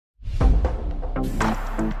Hello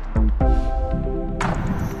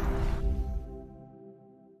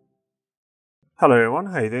everyone,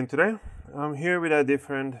 how are you doing today? I'm here with a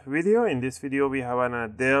different video. In this video we have a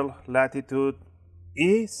Dell Latitude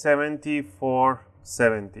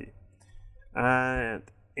E7470, and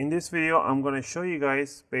in this video I'm going to show you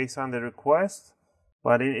guys based on the request.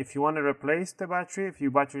 But if you want to replace the battery, if your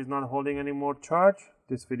battery is not holding any more charge,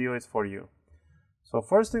 this video is for you. So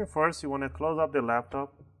first thing first, you want to close up the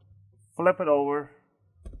laptop, flip it over,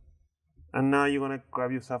 and now you're going to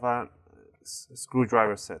grab yourself a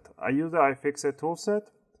screwdriver set. I use the UFIXTEK tool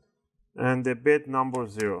set and the bit number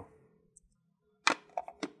 0.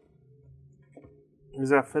 This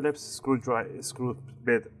is a Phillips screw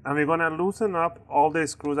bit, and we're going to loosen up all the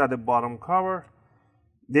screws at the bottom cover.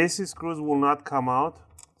 These screws will not come out,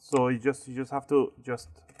 so you just have to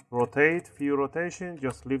rotate, few rotations,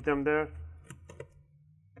 just leave them there.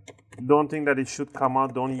 Don't think that it should come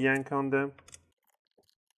out, don't yank on them.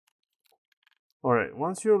 Alright,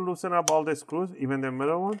 once you loosen up all the screws, even the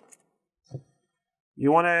middle one,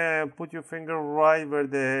 you want to put your finger right where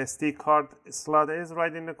the SD card slot is,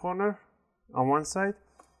 right in the corner on one side,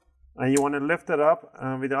 and you want to lift it up,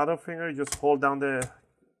 and with the other finger you just hold down the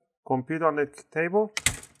computer on the table,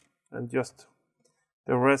 and just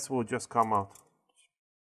the rest will just come out.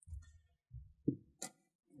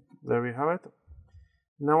 There we have it.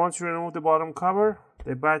 Now once you remove the bottom cover,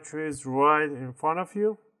 the battery is right in front of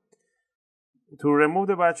you. To remove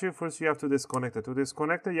the battery, first you have to disconnect it. To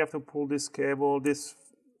disconnect it, you have to pull this cable, this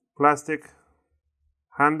plastic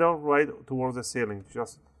handle right towards the ceiling.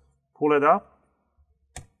 Just pull it up,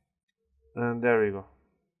 and there you go.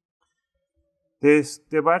 The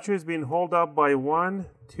battery is being held up by 1,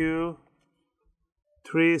 2,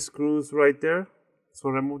 3 screws right there. So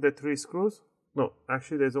remove the 3 screws. No,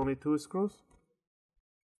 actually there's only 2 screws.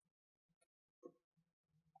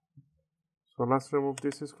 So let's remove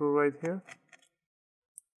this screw right here.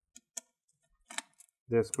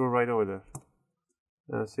 The screw right over there.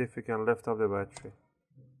 And see if we can lift up the battery.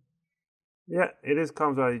 Yeah,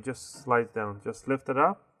 comes out. It just slides down. Just lift it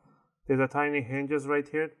up. There's a tiny hinges right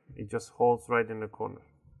here. It just holds right in the corner.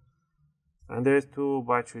 And there's 2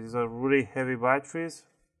 batteries. These are really heavy batteries.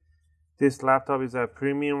 This laptop is a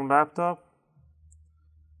premium laptop,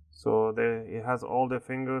 so it has all the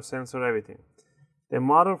finger sensor, everything. The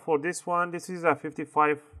model for this one, this is a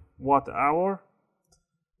 55 watt hour.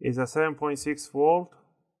 It's a 7.6 volt.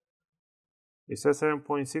 It says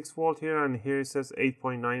 7.6 volt here, and here it says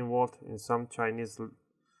 8.9 volt in some Chinese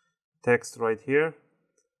text right here.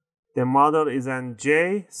 The model is an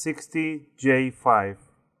J60J5,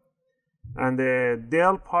 and the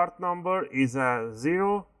Dell part number is a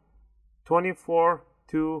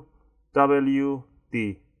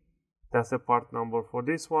 0242WD. That's the part number for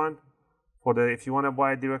this one. If you want to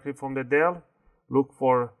buy it directly from the Dell, look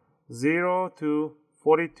for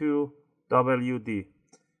 0242WD.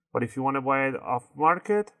 But if you want to buy it off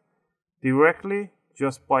market directly,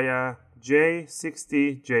 just buy a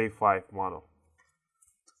J60J5 model.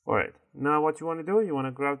 Alright, now what you want to do, you want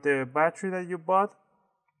to grab the battery that you bought,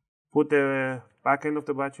 put the back end of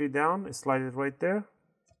the battery down, slide it right there,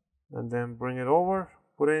 and then bring it over,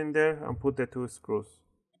 put it in there, and put the 2 screws.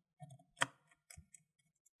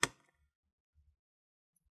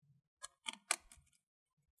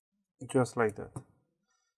 Just like that.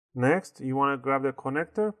 Next, you want to grab the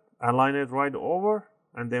connector, align it right over,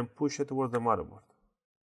 and then push it towards the motherboard.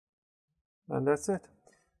 And that's it.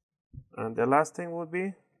 And the last thing would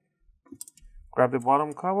be, grab the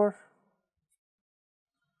bottom cover,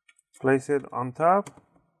 place it on top.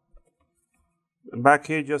 Back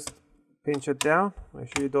here, just pinch it down. Make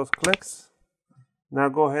sure those clicks. Now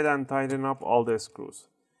go ahead and tighten up all the screws.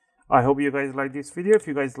 I hope you guys like this video. If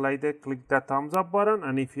you guys liked it, click that thumbs up button.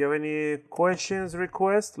 And if you have any questions,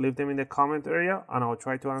 requests, leave them in the comment area, and I'll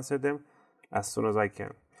try to answer them as soon as I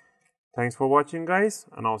can. Thanks for watching, guys,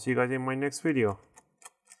 and I'll see you guys in my next video.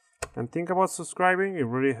 And think about subscribing. It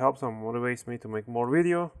really helps and motivates me to make more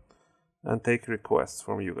video and take requests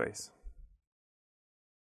from you guys.